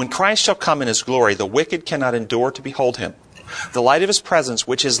 when Christ shall come in His glory, the wicked cannot endure to behold Him. The light of His presence,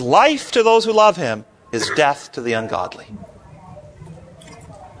 which is life to those who love Him, is death to the ungodly.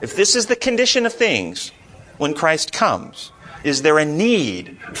 If this is the condition of things when Christ comes, is there a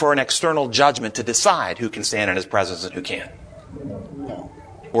need for an external judgment to decide who can stand in His presence and who can't?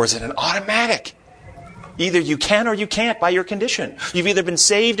 Or is it an automatic? Either you can or you can't by your condition. You've either been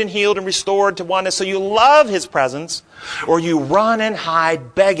saved and healed and restored to oneness so you love His presence, or you run and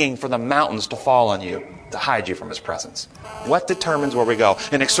hide begging for the mountains to fall on you, to hide you from His presence. What determines where we go?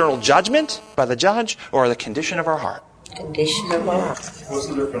 An external judgment by the judge, or the condition of our heart? Condition of our heart. What's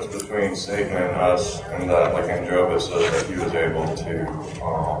the difference between Satan and us, and that, like in Job, it says that he was able to,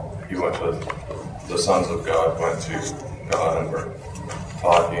 he went to, the sons of God went to God and were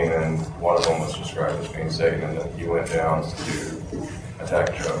talking, and one of them was described as being Satan, and then he went down to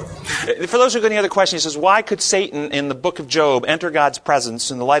attack Job. For those who have any other questions, he says, why could Satan in the book of Job enter God's presence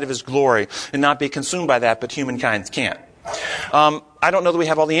in the light of His glory and not be consumed by that, but humankind can't? I don't know that we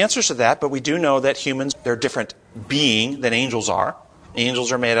have all the answers to that, but we do know that humans, they're a different being than angels are.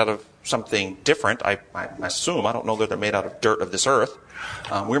 Angels are made out of something different, I assume. I don't know that they're made out of dirt of this earth.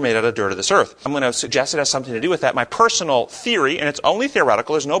 We're made out of dirt of this earth. I'm going to suggest it has something to do with that. My personal theory, and it's only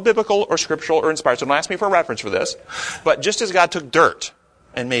theoretical, there's no biblical or scriptural or inspired, so don't ask me for a reference for this. But just as God took dirt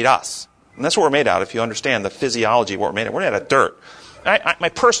and made us, and that's what we're made out of, if you understand the physiology of what we're made out of dirt. My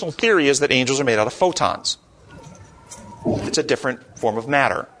personal theory is that angels are made out of photons. It's a different form of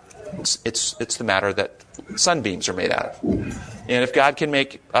matter. It's the matter that sunbeams are made out of. And if God can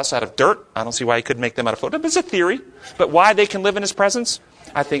make us out of dirt, I don't see why He couldn't make them out of photons. It's a theory. But why they can live in His presence,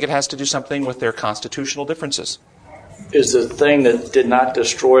 I think it has to do something with their constitutional differences. Is the thing that did not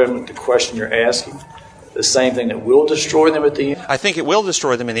destroy them, the question you're asking, the same thing that will destroy them at the end? I think it will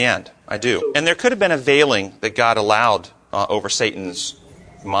destroy them in the end. I do. And there could have been a veiling that God allowed over Satan's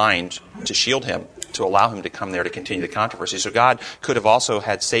mind to shield him, to allow him to come there to continue the controversy. So God could have also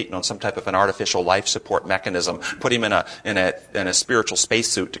had Satan on some type of an artificial life support mechanism, put him in a spiritual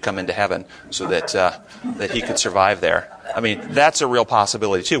spacesuit to come into heaven, so that he could survive there. I mean, that's a real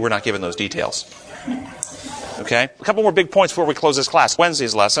possibility too. We're not given those details. Okay? A couple more big points before we close this class.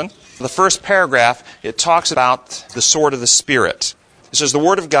 Wednesday's lesson. The first paragraph, it talks about the sword of the Spirit. It says, the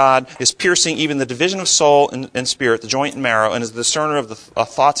Word of God is piercing even the division of soul and spirit, the joint and marrow, and is the discerner of the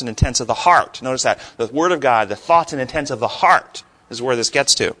thoughts and intents of the heart. Notice that. The Word of God, the thoughts and intents of the heart, is where this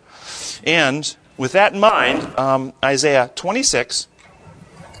gets to. And with that in mind, Isaiah 26,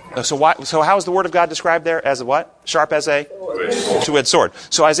 So how is the Word of God described there? As a what? Sharp as a two-edged sword.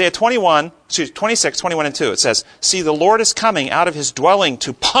 So Isaiah 26, 21 and 2, it says, "See, the Lord is coming out of his dwelling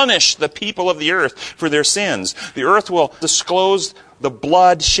to punish the people of the earth for their sins. The earth will disclose the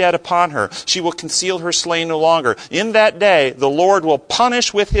blood shed upon her. She will conceal her slain no longer. In that day, the Lord will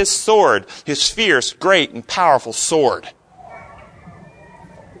punish with his sword, his fierce, great, and powerful sword."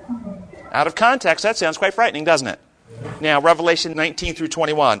 Out of context, that sounds quite frightening, doesn't it? Now, Revelation 19 through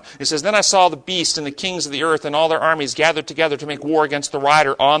 21. It says, "Then I saw the beast and the kings of the earth and all their armies gathered together to make war against the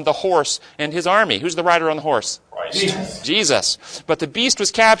rider on the horse and his army." Who's the rider on the horse? Jesus. "But the beast was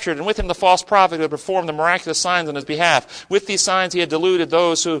captured, and with him the false prophet who had performed the miraculous signs on his behalf. With these signs he had deluded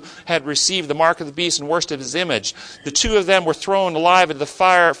those who had received the mark of the beast and worshipped his image. The two of them were thrown alive into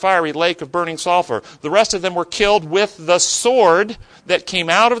the fiery lake of burning sulfur. The rest of them were killed with the sword that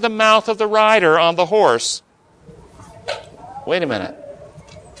came out of the mouth of the rider on the horse." Wait a minute.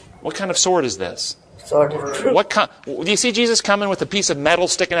 What kind of sword is this? Sword of truth. Do you see Jesus coming with a piece of metal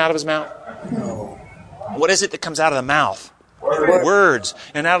sticking out of his mouth? No. What is it that comes out of the mouth? Words.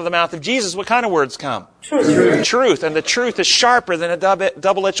 And out of the mouth of Jesus, what kind of words come? Truth. Truth. And the truth is sharper than a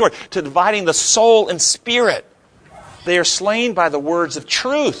double-edged sword, to dividing the soul and spirit. They are slain by the words of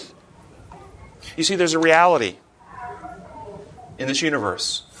truth. You see, there's a reality in this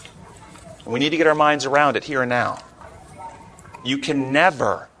universe. And we need to get our minds around it here and now. You can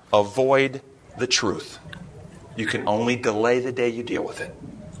never avoid the truth. You can only delay the day you deal with it.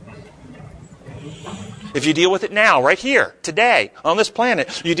 If you deal with it now, right here, today, on this planet,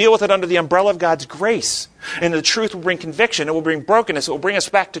 you deal with it under the umbrella of God's grace. And the truth will bring conviction. It will bring brokenness. It will bring us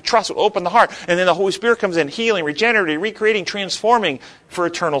back to trust. It will open the heart. And then the Holy Spirit comes in, healing, regenerating, recreating, transforming for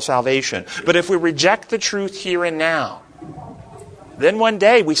eternal salvation. But if we reject the truth here and now, then one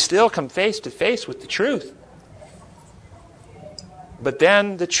day we still come face to face with the truth. But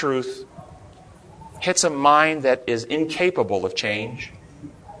then the truth hits a mind that is incapable of change,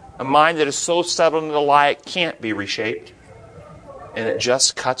 a mind that is so settled in the lie it can't be reshaped, and it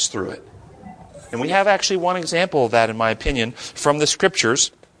just cuts through it. And we have actually one example of that, in my opinion, from the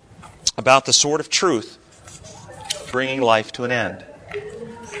Scriptures about the sword of truth bringing life to an end.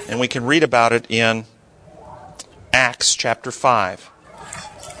 And we can read about it in Acts chapter 5.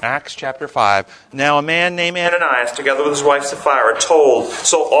 Acts chapter 5. "Now a man named Ananias, together with his wife Sapphira,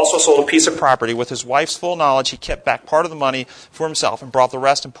 also sold a piece of property. With his wife's full knowledge, he kept back part of the money for himself and brought the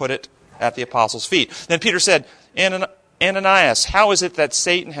rest and put it at the apostles' feet. Then Peter said, Ananias, how is it that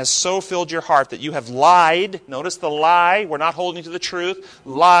Satan has so filled your heart that you have lied," notice the lie, we're not holding to the truth,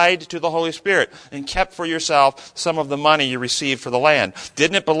 "lied to the Holy Spirit and kept for yourself some of the money you received for the land?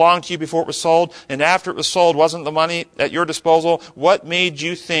 Didn't it belong to you before it was sold? And after it was sold, wasn't the money at your disposal? What made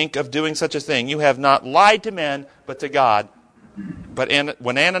you think of doing such a thing? You have not lied to men, but to God." But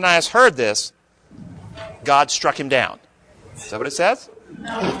when Ananias heard this, God struck him down. Is that what it says?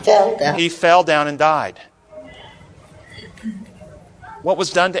 No. He fell down. He fell down and died. What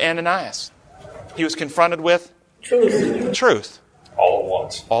was done to Ananias? He was confronted with truth. All at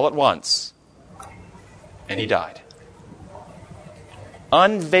once. All at once. And he died.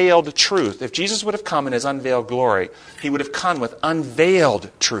 Unveiled truth. If Jesus would have come in his unveiled glory, he would have come with unveiled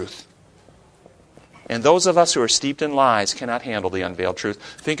truth. And those of us who are steeped in lies cannot handle the unveiled truth.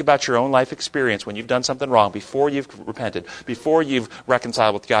 Think about your own life experience when you've done something wrong, before you've repented, before you've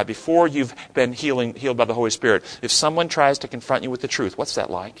reconciled with God, before you've been healed by the Holy Spirit. If someone tries to confront you with the truth, what's that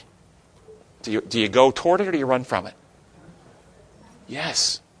like? Do you go toward it or do you run from it?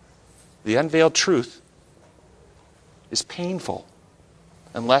 Yes. The unveiled truth is painful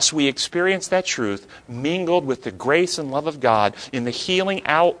unless we experience that truth mingled with the grace and love of God in the healing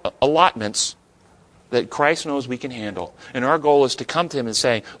allotments that Christ knows we can handle. And our goal is to come to him and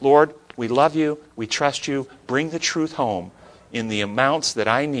say, "Lord, we love you, we trust you, bring the truth home in the amounts that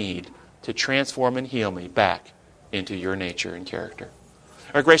I need to transform and heal me back into your nature and character."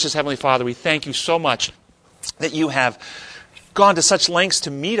 Our gracious Heavenly Father, we thank you so much that you have gone to such lengths to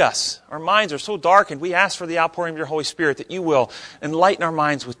meet us. Our minds are so darkened. We ask for the outpouring of your Holy Spirit, that you will enlighten our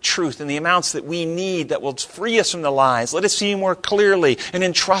minds with truth in the amounts that we need, that will free us from the lies. Let us see you more clearly, and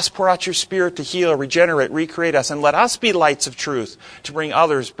in trust pour out your Spirit to heal, regenerate, recreate us, and let us be lights of truth to bring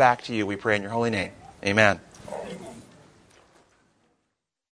others back to you, we pray in your holy name. Amen.